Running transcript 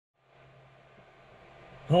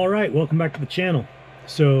All right, welcome back to the channel.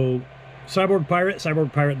 So Cyborg Pirate,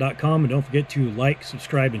 cyborgpirate.com, and don't forget to like,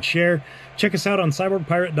 subscribe, and share. Check us out on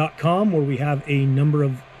cyborgpirate.com, where we have a number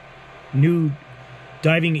of new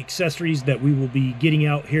diving accessories that we will be getting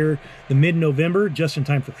out here the mid-November, just in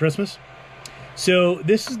time for Christmas. So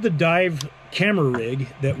this is the dive camera rig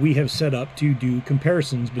that we have set up to do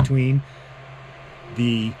comparisons between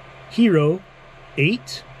the Hero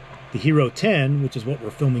 8, the Hero 10, which is what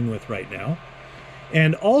we're filming with right now,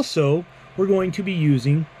 and also we're going to be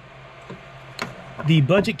using the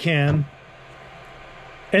SJCAM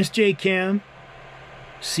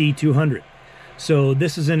C200. So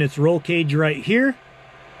this is in its roll cage right here.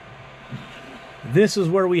 This is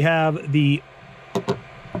where we have the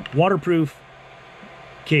waterproof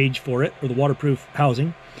cage for it, or the waterproof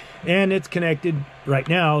housing, and it's connected right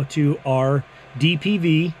now to our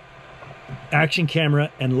DPV action camera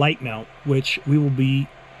and light mount, which we will be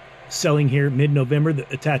selling here mid-November, that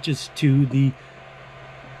attaches to the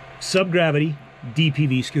sub-gravity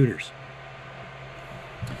DPV scooters.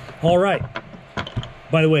 All right,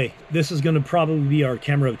 by the way, this is going to probably be our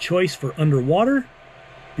camera of choice for underwater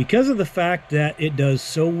because of the fact that it does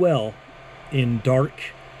so well in dark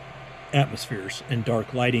atmospheres and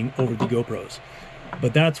dark lighting over the GoPros.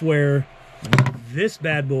 But that's where this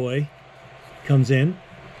bad boy comes in.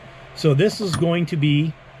 So this is going to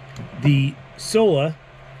be the Sola,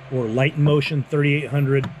 or Light in Motion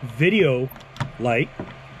 3800 video light. I'm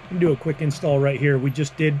gonna do a quick install right here. We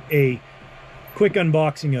just did a quick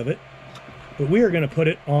unboxing of it, but we are going to put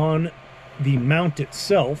it on the mount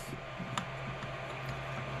itself,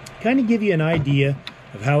 kind of give you an idea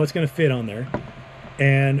of how it's going to fit on there.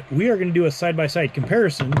 And we are going to do a side-by-side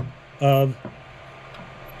comparison of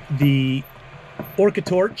the Orca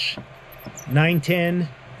Torch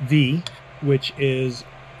 910V, which is,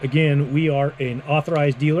 again, we are an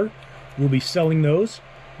authorized dealer. We'll be selling those,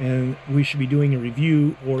 and we should be doing a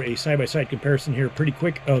review or a side-by-side comparison here pretty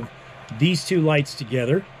quick of these two lights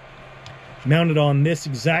together, mounted on this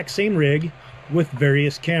exact same rig with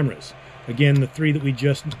various cameras. Again, the three that we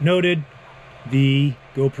just noted: the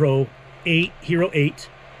GoPro 8, Hero 8,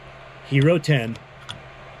 Hero 10,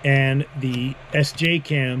 and the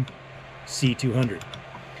SJCAM C200.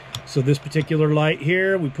 So this particular light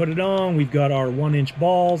here, we put it on, we've got our 1-inch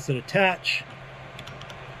balls that attach,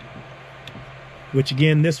 which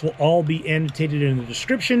again, this will all be annotated in the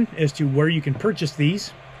description as to where you can purchase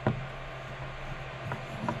these.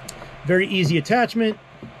 Very easy attachment,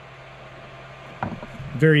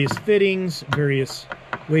 various fittings, various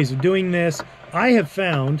ways of doing this. I have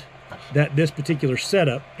found that this particular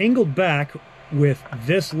setup, angled back with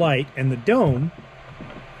this light and the dome,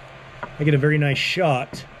 I get a very nice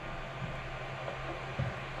shot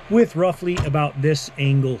with roughly about this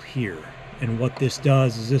angle here. And what this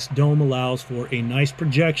does is this dome allows for a nice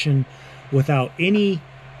projection without any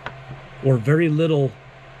or very little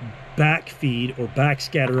back feed or back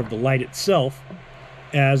scatter of the light itself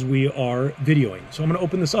as we are videoing. So I'm going to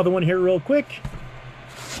open this other one here real quick.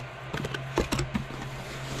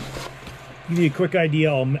 Give you a quick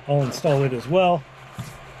idea, I'll install it as well.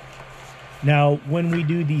 Now, when we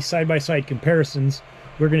do the side-by-side comparisons,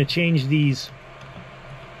 we're going to change these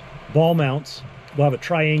ball mounts. We'll have a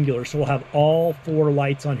triangular, so we'll have all 4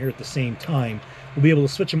 lights on here at the same time. We'll be able to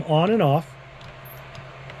switch them on and off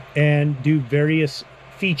and do various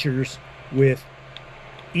features with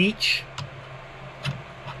each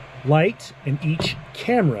light and each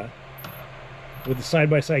camera with the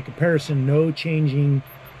side-by-side comparison. No changing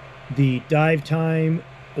the dive time,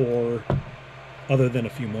 or other than a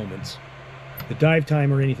few moments. The dive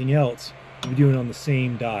time or anything else, we'll be doing on the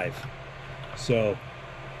same dive. So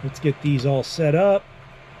let's get these all set up.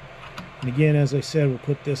 And again, as I said, we'll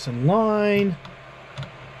put this in line,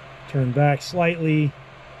 turn back slightly.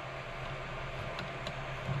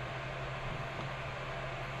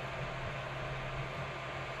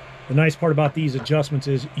 The nice part about these adjustments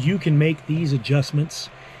is you can make these adjustments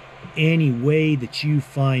any way that you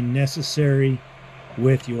find necessary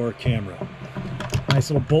with your camera.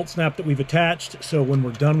 Nice little bolt snap that we've attached, so when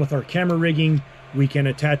we're done with our camera rigging, we can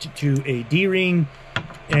attach it to a D-ring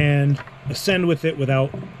and ascend with it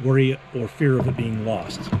without worry or fear of it being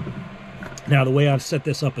lost. Now, the way I've set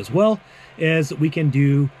this up as well is we can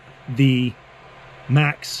do the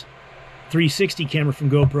Max 360 camera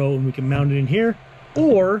from GoPro, and we can mount it in here,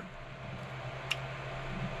 or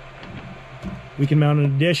we can mount an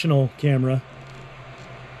additional camera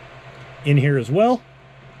in here as well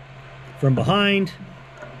from behind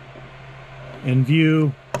and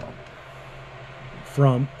view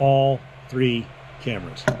from all 3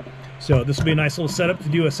 cameras. So this will be a nice little setup to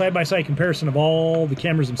do a side-by-side comparison of all the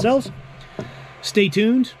cameras themselves. Stay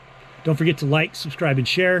tuned. Don't forget to like, subscribe, and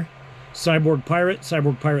share. Cyborg Pirate,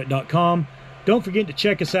 cyborgpirate.com. Don't forget to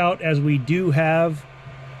check us out, as we do have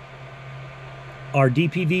our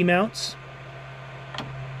DPV mounts,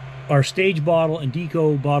 our stage bottle and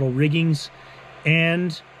deco bottle riggings,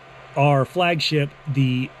 and our flagship,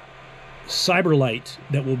 the Cyberlight,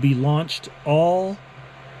 that will be launched all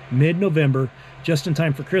mid-November, just in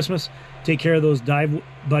time for Christmas. Take care of those dive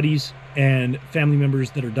buddies and family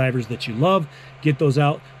members that are divers that you love. Get those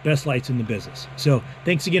out. Best lights in the business. So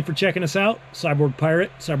thanks again for checking us out. Cyborg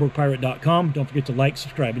Pirate, cyborgpirate.com. Don't forget to like,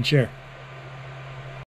 subscribe, and share.